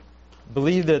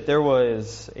believe that there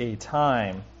was a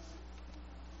time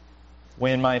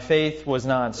when my faith was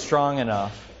not strong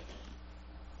enough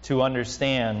to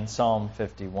understand Psalm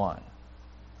 51.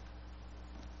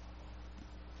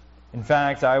 In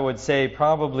fact, I would say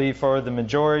probably for the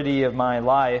majority of my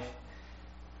life,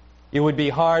 it would be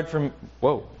hard for me...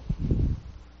 Whoa.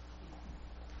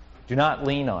 Do not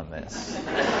lean on this.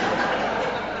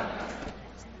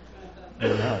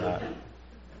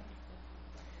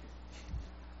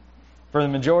 For the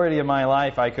majority of my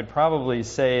life, I could probably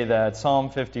say that Psalm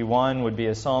 51 would be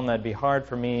a psalm that would be hard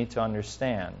for me to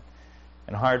understand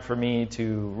and hard for me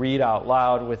to read out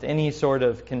loud with any sort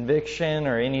of conviction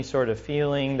or any sort of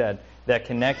feeling that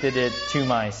connected it to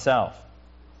myself.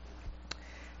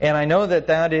 And I know that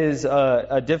that is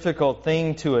a difficult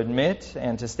thing to admit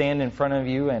and to stand in front of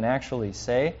you and actually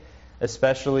say,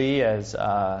 especially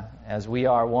as we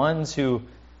are ones who,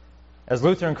 as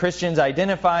Lutheran Christians,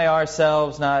 identify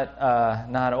ourselves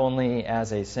not only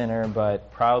as a sinner,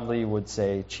 but proudly would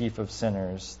say, chief of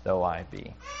sinners though I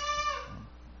be.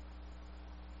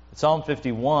 Psalm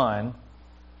 51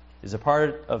 is a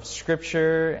part of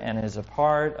Scripture and is a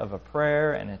part of a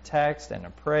prayer and a text and a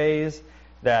praise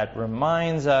that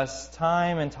reminds us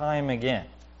time and time again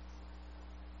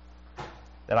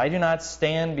that I do not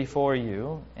stand before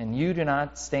you, and you do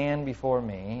not stand before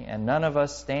me, and none of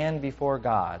us stand before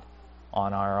God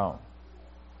on our own.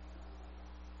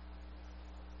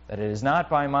 That it is not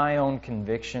by my own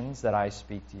convictions that I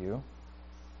speak to you.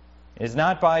 It is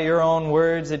not by your own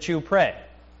words that you pray.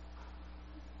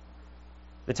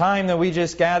 The time that we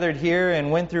just gathered here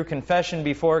and went through confession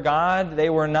before God, they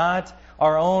were not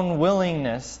our own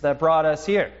willingness that brought us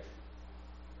here,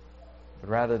 but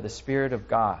rather the Spirit of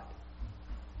God.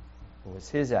 It was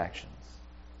His actions,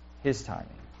 His timing,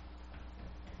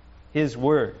 His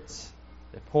words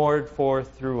that poured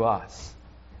forth through us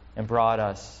and brought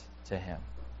us to Him.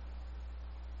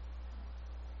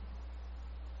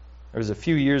 It was a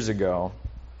few years ago,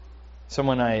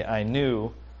 someone I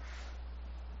knew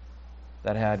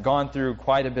that had gone through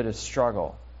quite a bit of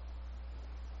struggle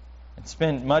and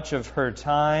spent much of her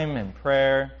time in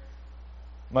prayer,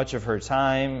 much of her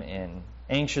time in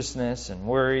anxiousness and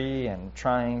worry and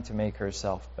trying to make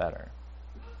herself better.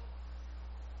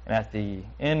 And at the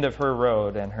end of her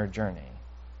road and her journey,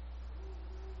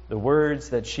 the words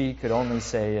that she could only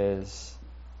say is,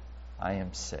 I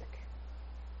am sick.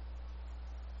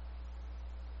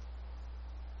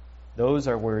 Those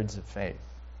are words of faith.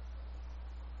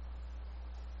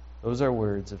 Those are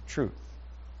words of truth.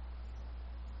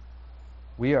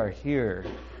 We are here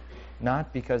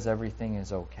not because everything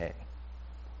is okay.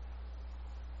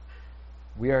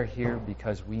 We are here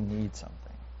because we need something.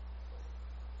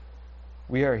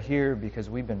 We are here because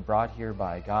we've been brought here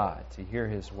by God to hear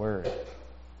His Word.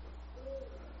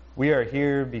 We are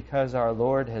here because our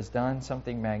Lord has done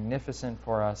something magnificent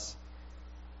for us,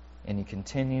 and He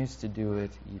continues to do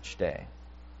it each day.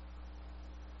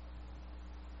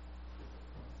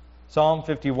 Psalm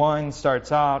 51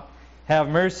 starts out, Have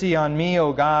mercy on me,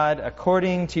 O God,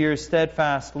 according to your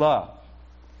steadfast love.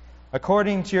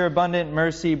 According to your abundant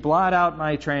mercy, blot out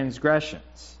my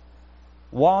transgressions.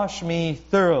 Wash me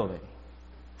thoroughly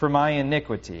from my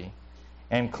iniquity,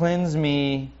 and cleanse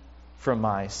me from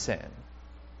my sin.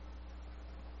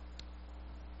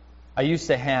 I used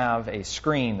to have a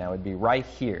screen that would be right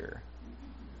here,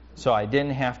 so I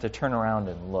didn't have to turn around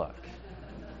and look.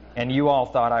 And you all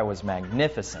thought I was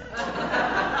magnificent.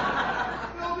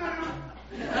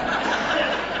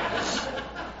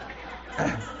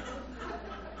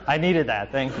 I needed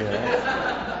that, thank you.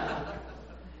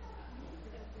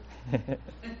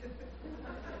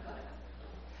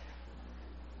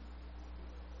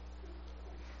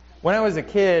 When I was a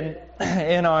kid,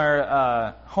 in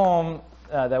our home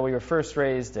that we were first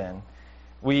raised in,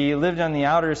 we lived on the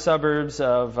outer suburbs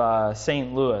of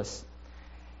St. Louis.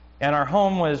 And our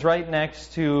home was right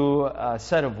next to a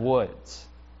set of woods.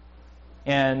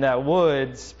 And that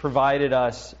woods provided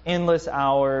us endless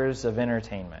hours of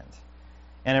entertainment.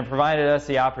 And it provided us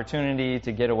the opportunity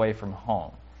to get away from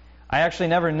home. I actually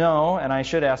never know, and I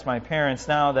should ask my parents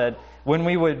now, that when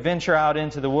we would venture out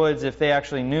into the woods, if they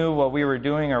actually knew what we were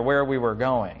doing or where we were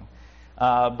going.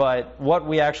 But what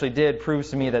we actually did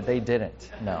proves to me that they didn't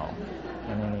know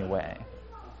in any way.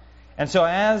 And so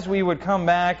as we would come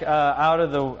back out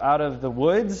of the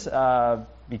woods,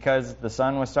 because the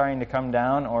sun was starting to come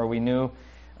down, or we knew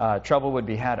trouble would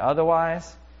be had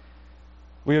otherwise,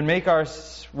 we would make our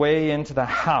way into the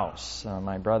house,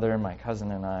 my brother, my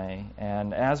cousin, and I.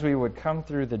 And as we would come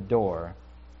through the door,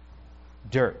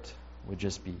 dirt would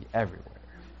just be everywhere.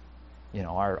 You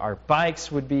know, our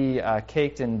bikes would be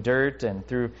caked in dirt, and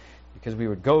you because we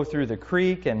would go through the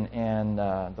creek and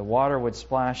the water would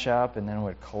splash up and then it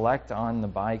would collect on the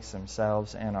bikes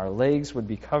themselves, and our legs would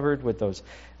be covered with those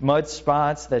mud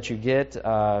spots that you get.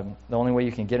 The only way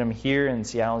you can get them here in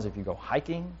Seattle is if you go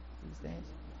hiking these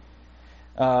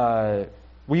days.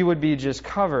 We would be just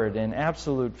covered in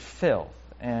absolute filth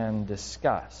and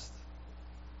disgust.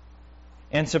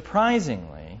 And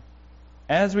surprisingly,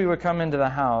 as we would come into the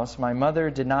house, my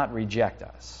mother did not reject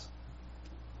us.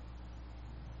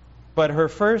 But her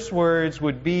first words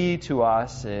would be to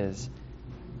us is,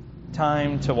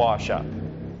 time to wash up.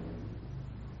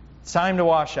 It's time to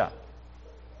wash up.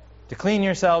 To clean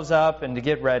yourselves up and to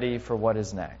get ready for what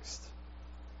is next.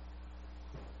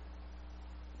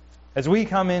 As we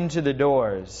come into the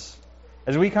doors,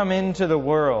 as we come into the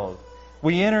world,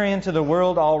 we enter into the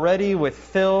world already with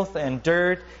filth and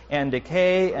dirt and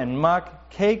decay and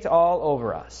muck caked all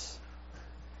over us.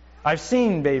 I've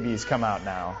seen babies come out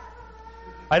now.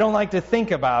 I don't like to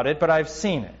think about it, but I've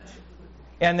seen it.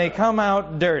 And they come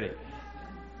out dirty.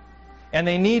 And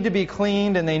they need to be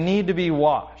cleaned and they need to be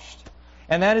washed.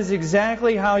 And that is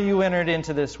exactly how you entered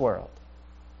into this world.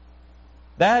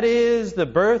 That is the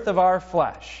birth of our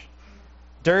flesh.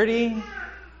 Dirty,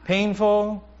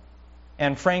 painful,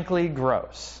 and frankly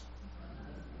gross.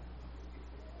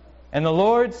 And the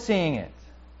Lord, seeing it,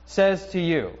 says to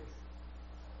you,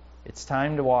 it's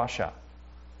time to wash up.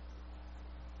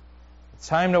 It's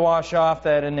time to wash off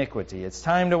that iniquity. It's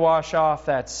time to wash off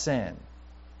that sin.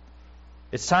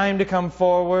 It's time to come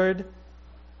forward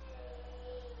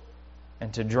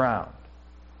and to drown.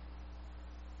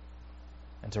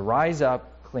 And to rise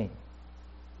up clean.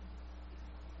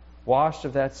 Washed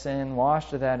of that sin,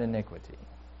 washed of that iniquity.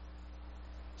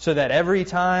 So that every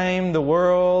time the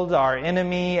world, our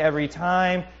enemy, every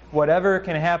time whatever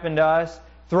can happen to us,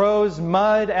 throws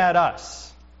mud at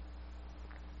us,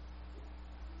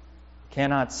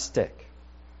 cannot stick.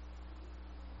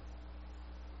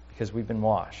 Because we've been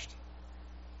washed.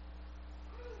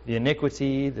 The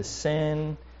iniquity, the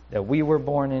sin that we were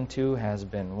born into has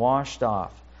been washed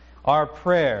off. Our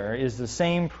prayer is the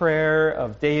same prayer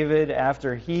of David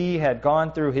after he had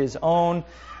gone through his own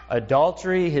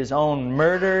adultery, his own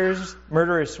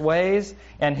murderous ways.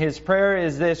 And his prayer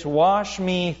is this: wash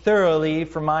me thoroughly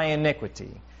from my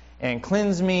iniquity and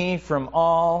cleanse me from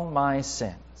all my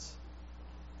sins.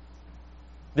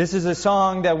 This is a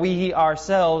song that we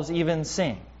ourselves even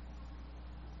sing.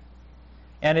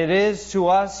 And it is to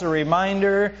us a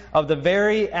reminder of the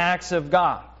very acts of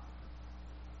God.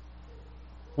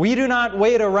 We do not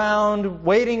wait around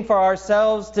waiting for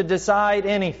ourselves to decide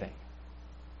anything.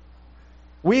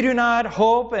 We do not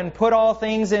hope and put all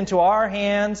things into our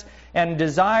hands and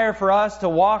desire for us to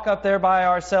walk up there by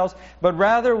ourselves, but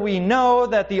rather we know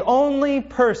that the only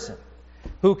person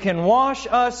who can wash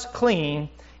us clean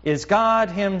is God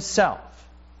Himself.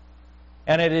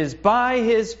 And it is by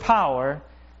His power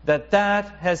that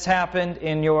has happened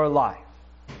in your life.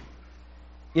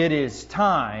 It is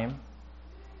time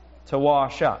to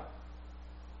wash up.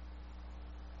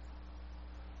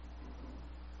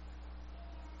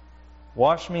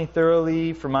 Wash me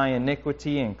thoroughly from my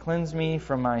iniquity and cleanse me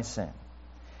from my sin.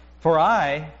 For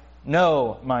I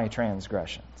know my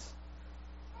transgressions,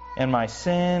 and my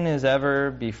sin is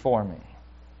ever before me.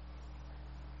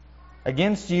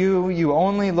 Against you, you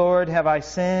only, Lord, have I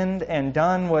sinned and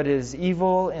done what is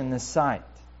evil in the sight,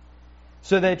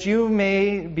 so that you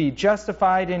may be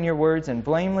justified in your words and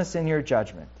blameless in your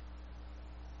judgment.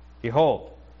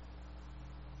 Behold,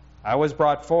 I was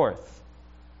brought forth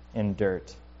in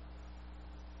dirt,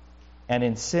 and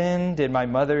in sin did my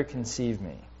mother conceive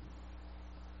me.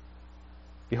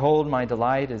 Behold, my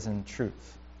delight is in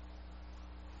truth.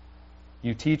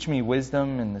 You teach me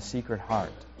wisdom in the secret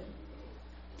heart.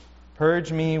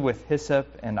 Purge me with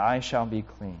hyssop, and I shall be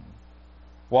clean.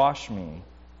 Wash me,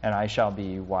 and I shall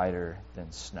be whiter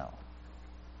than snow.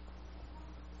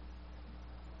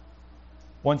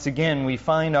 Once again, we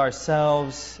find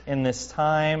ourselves in this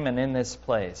time and in this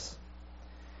place.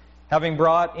 Having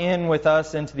brought in with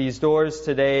us into these doors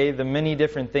today the many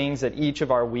different things that each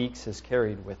of our weeks has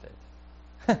carried with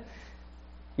it.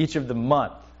 Each of the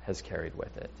month has carried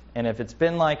with it. And if it's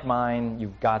been like mine,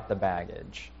 you've got the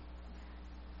baggage.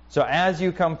 So as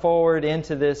you come forward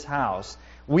into this house,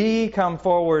 we come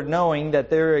forward knowing that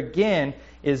there again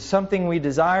is something we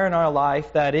desire in our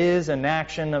life that is an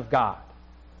action of God.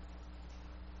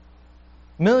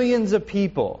 Millions of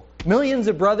people, millions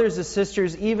of brothers and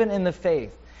sisters, even in the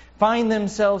faith, find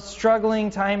themselves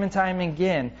struggling time and time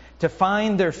again to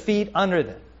find their feet under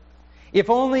them. If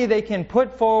only they can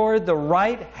put forward the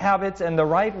right habits and the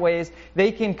right ways,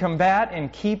 they can combat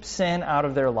and keep sin out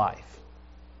of their life.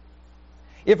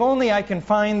 If only I can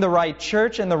find the right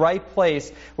church and the right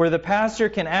place where the pastor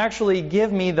can actually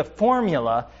give me the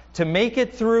formula to make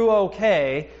it through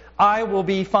okay, I will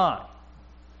be fine.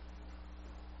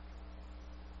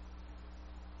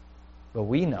 But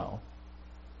we know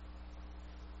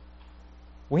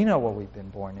what we've been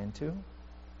born into.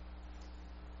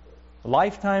 A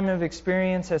lifetime of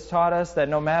experience has taught us that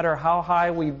no matter how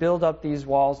high we build up these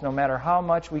walls, no matter how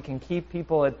much we can keep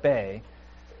people at bay,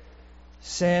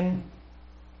 sin,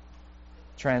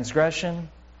 transgression,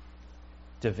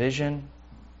 division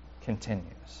continues.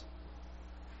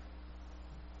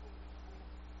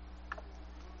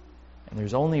 And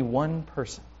there's only one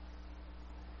person.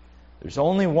 There's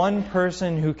only one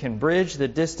person who can bridge the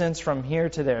distance from here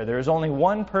to there. There's only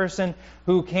one person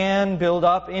who can build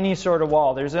up any sort of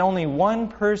wall. There's only one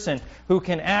person who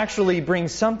can actually bring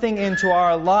something into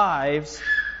our lives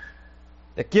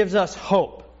that gives us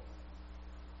hope.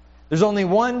 There's only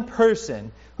one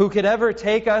person who could ever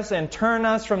take us and turn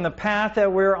us from the path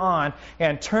that we're on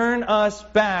and turn us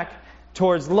back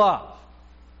towards love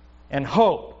and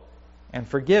hope and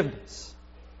forgiveness.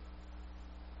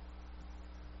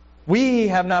 We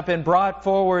have not been brought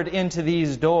forward into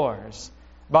these doors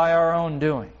by our own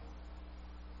doing.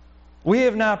 We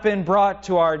have not been brought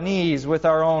to our knees with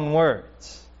our own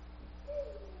words.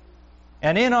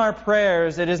 And in our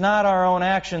prayers, it is not our own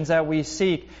actions that we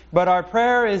seek, but our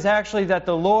prayer is actually that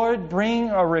the Lord bring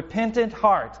a repentant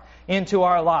heart into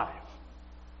our life.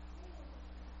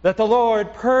 That the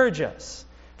Lord purge us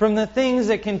from the things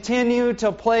that continue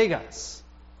to plague us.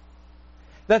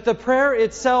 That the prayer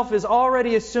itself is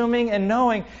already assuming and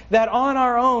knowing that on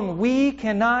our own we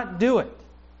cannot do it.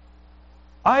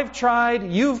 I've tried,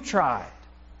 you've tried.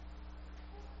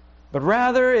 But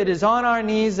rather it is on our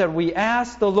knees that we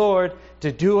ask the Lord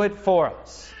to do it for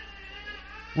us.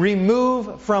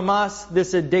 Remove from us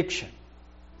this addiction.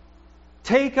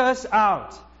 Take us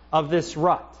out of this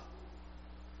rut.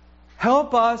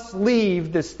 Help us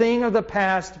leave this thing of the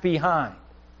past behind.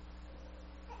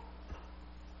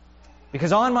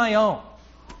 Because on my own,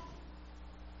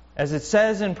 as it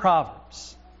says in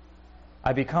Proverbs,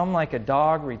 I become like a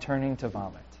dog returning to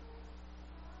vomit.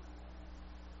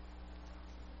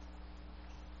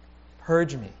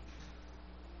 Purge me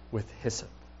with hyssop.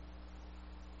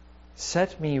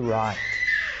 Set me right.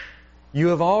 You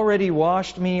have already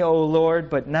washed me, O Lord,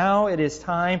 but now it is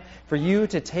time for you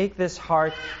to take this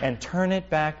heart and turn it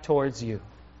back towards you.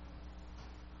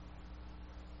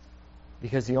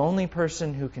 Because the only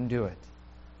person who can do it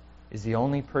is the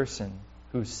only person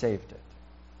who saved it.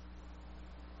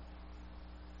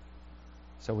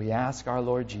 So we ask our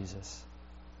Lord Jesus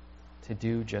to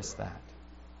do just that.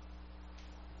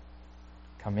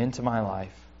 Come into my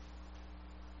life.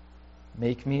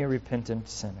 Make me a repentant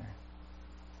sinner.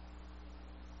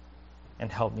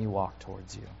 And help me walk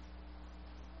towards you.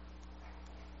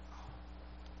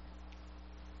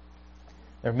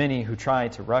 There are many who try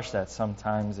to rush that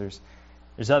sometimes.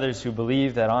 There's others who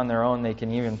believe that on their own they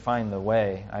can even find the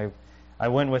way. I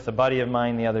went with a buddy of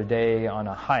mine the other day on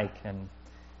a hike, and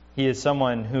he is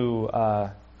someone who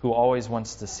always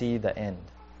wants to see the end.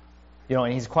 You know,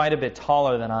 and he's quite a bit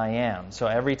taller than I am. So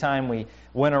every time we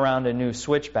went around a new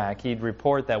switchback, he'd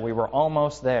report that we were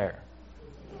almost there.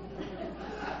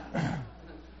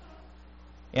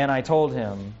 And I told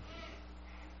him,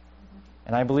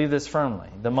 and I believe this firmly,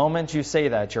 the moment you say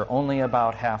that, you're only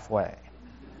about halfway.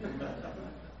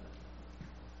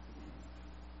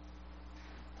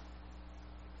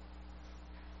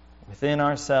 Within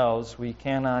ourselves, we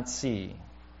cannot see.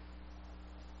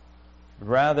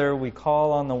 Rather, we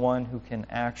call on the one who can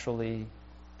actually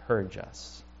purge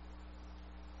us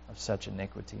of such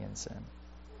iniquity and sin.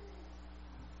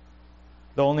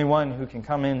 The only one who can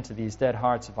come into these dead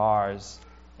hearts of ours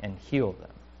and heal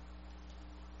them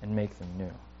and make them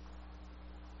new.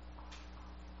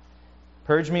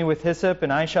 Purge me with hyssop,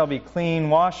 and I shall be clean.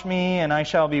 Wash me, and I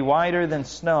shall be whiter than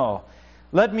snow.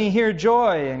 Let me hear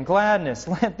joy and gladness.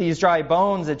 Let these dry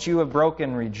bones that you have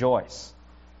broken rejoice.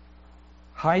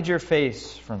 Hide your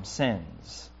face from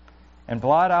sins, and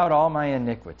blot out all my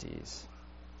iniquities.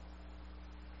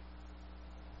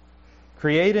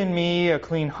 Create in me a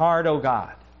clean heart, O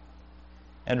God,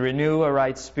 and renew a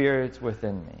right spirit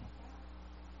within me.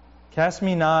 Cast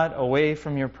me not away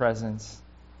from your presence,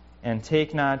 and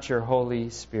take not your Holy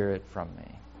Spirit from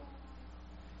me.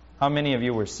 How many of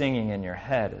you were singing in your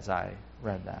head as I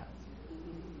read that?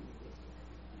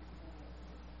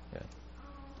 Good.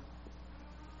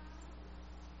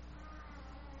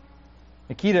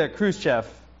 Nikita Khrushchev,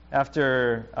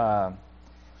 after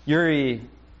Yuri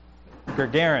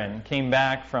Gagarin came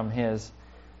back from his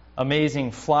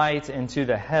amazing flight into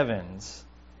the heavens,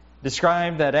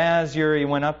 described that as Uri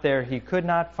went up there, he could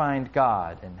not find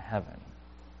God in heaven.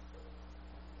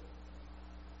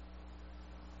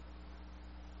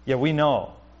 Yet we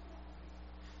know,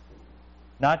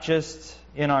 not just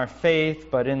in our faith,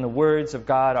 but in the words of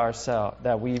God ourselves,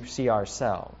 that we see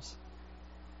ourselves,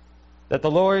 that the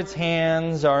Lord's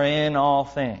hands are in all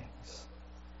things,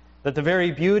 that the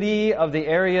very beauty of the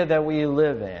area that we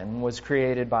live in was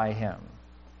created by Him,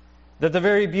 that the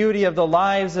very beauty of the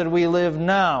lives that we live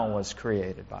now was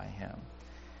created by Him,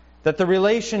 that the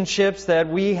relationships that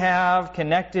we have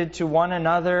connected to one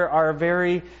another are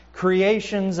very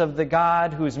creations of the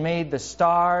God who's made the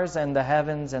stars and the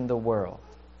heavens and the world.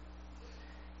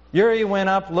 Uri went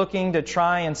up looking to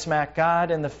try and smack God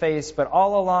in the face, but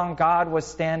all along God was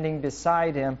standing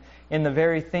beside him in the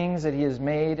very things that He has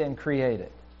made and created.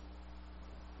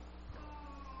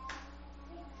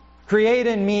 Create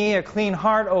in me a clean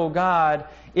heart, O God,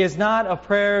 is not a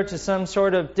prayer to some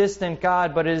sort of distant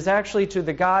God, but it is actually to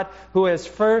the God who has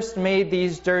first made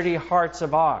these dirty hearts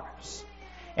of ours.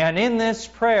 And in this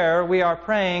prayer, we are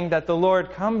praying that the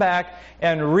Lord come back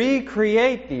and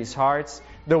recreate these hearts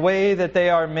the way that they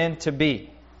are meant to be.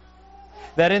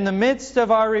 That in the midst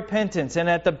of our repentance and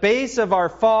at the base of our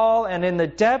fall and in the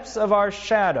depths of our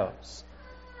shadows,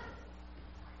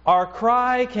 our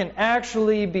cry can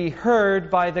actually be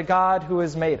heard by the God who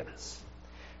has made us.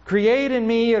 Create in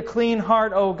me a clean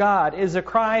heart, O God, is a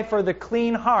cry for the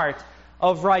clean heart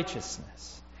of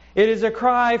righteousness. It is a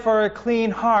cry for a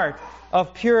clean heart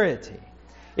of purity.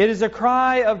 It is a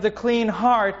cry of the clean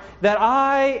heart that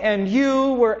I and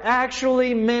you were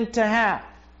actually meant to have.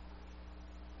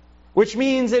 Which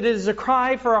means it is a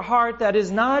cry for a heart that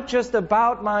is not just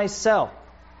about myself,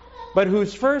 but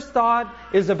whose first thought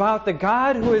is about the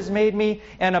God who has made me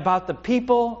and about the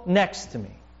people next to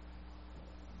me.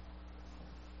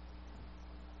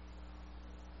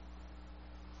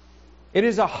 It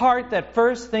is a heart that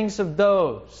first thinks of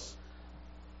those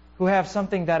who have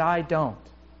something that I don't.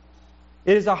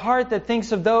 It is a heart that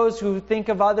thinks of those who think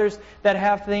of others that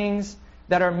have things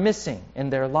that are missing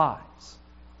in their lives.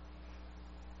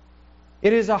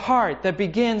 It is a heart that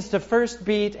begins to first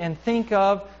beat and think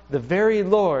of the very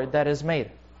Lord that has made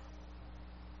it.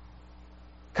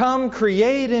 Come,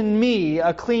 create in me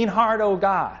a clean heart, O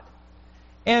God,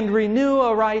 and renew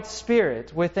a right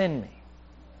spirit within me.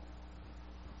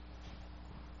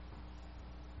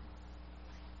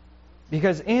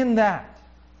 Because in that,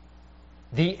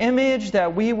 the image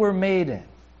that we were made in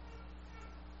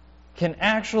can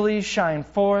actually shine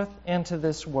forth into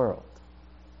this world.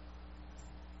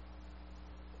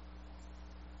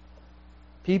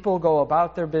 People go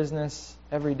about their business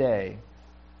every day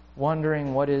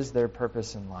wondering what is their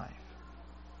purpose in life.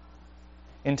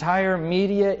 Entire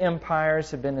media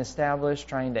empires have been established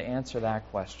trying to answer that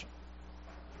question.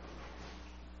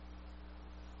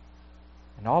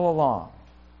 And all along,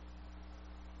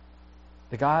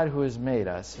 the God who has made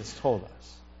us has told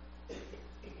us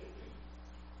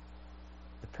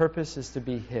the purpose is to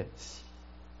be His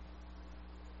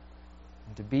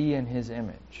and to be in His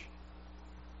image.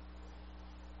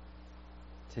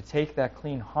 To take that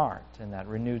clean heart and that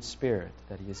renewed spirit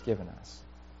that He has given us.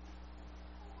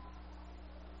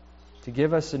 To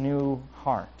give us a new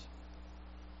heart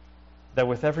that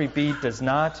with every beat does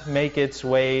not make its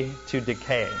way to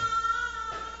decay,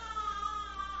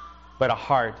 but a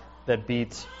heart that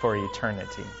beats for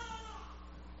eternity.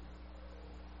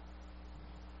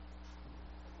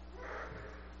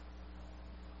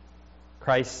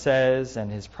 Christ says, and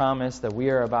His promise that we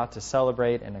are about to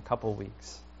celebrate in a couple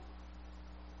weeks,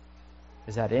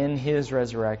 is that in His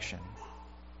resurrection,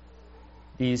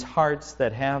 these hearts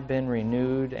that have been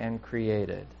renewed and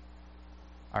created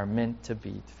are meant to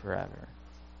beat forever.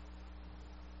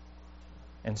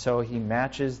 And so He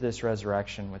matches this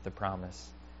resurrection with the promise,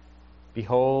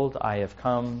 behold, I have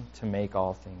come to make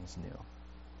all things new.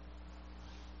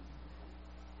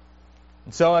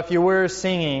 And so if you were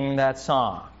singing that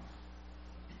song,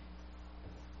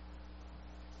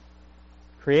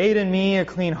 create in me a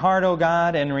clean heart, O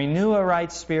God, and renew a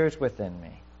right spirit within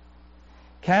me.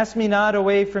 Cast me not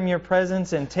away from your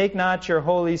presence, and take not your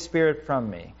Holy Spirit from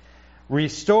me.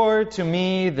 Restore to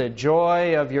me the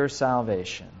joy of your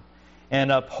salvation,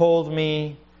 and uphold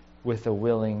me with a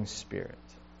willing spirit.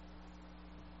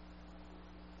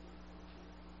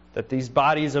 That these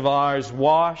bodies of ours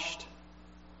washed,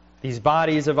 these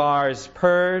bodies of ours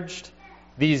purged,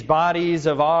 these bodies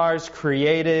of ours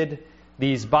created,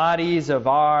 these bodies of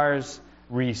ours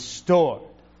restored,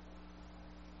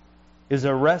 is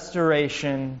a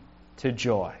restoration to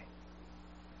joy.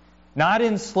 Not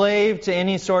enslaved to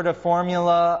any sort of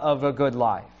formula of a good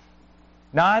life,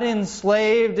 Not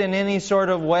enslaved in any sort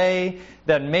of way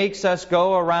that makes us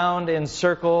go around in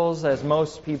circles as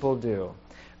most people do,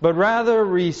 but rather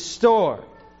restored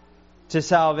to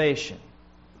salvation.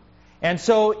 And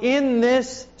so in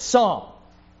this psalm,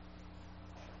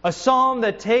 a psalm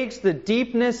that takes the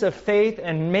deepness of faith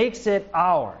and makes it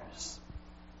ours,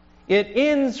 it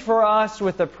ends for us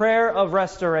with a prayer of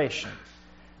restoration.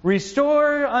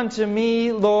 Restore unto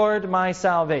me, Lord, my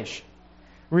salvation.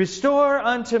 Restore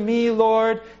unto me,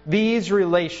 Lord, these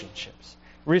relationships.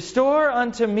 Restore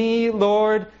unto me,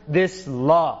 Lord, this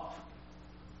love.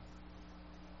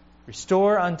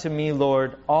 Restore unto me,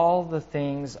 Lord, all the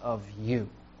things of you.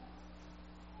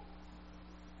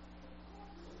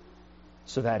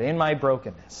 So that in my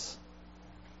brokenness,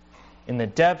 in the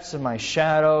depths of my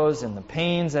shadows and the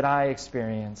pains that I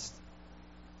experienced,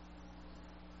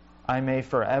 I may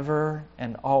forever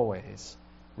and always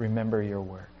remember your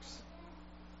works.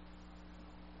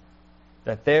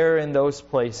 That there in those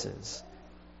places,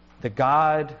 the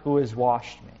God who has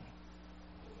washed me,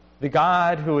 the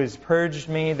God who has purged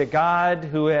me, the God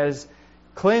who has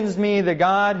cleansed me, the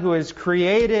God who has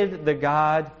created, the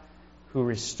God who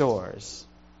restores,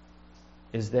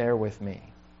 is there with me.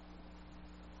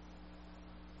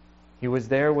 He was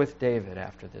there with David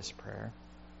after this prayer,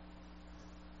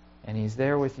 and He's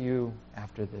there with you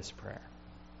after this prayer.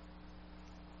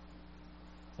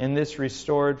 In this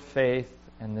restored faith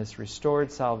and this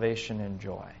restored salvation and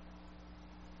joy,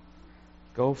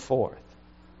 go forth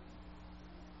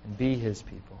and be His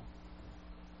people.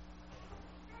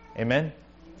 Amen.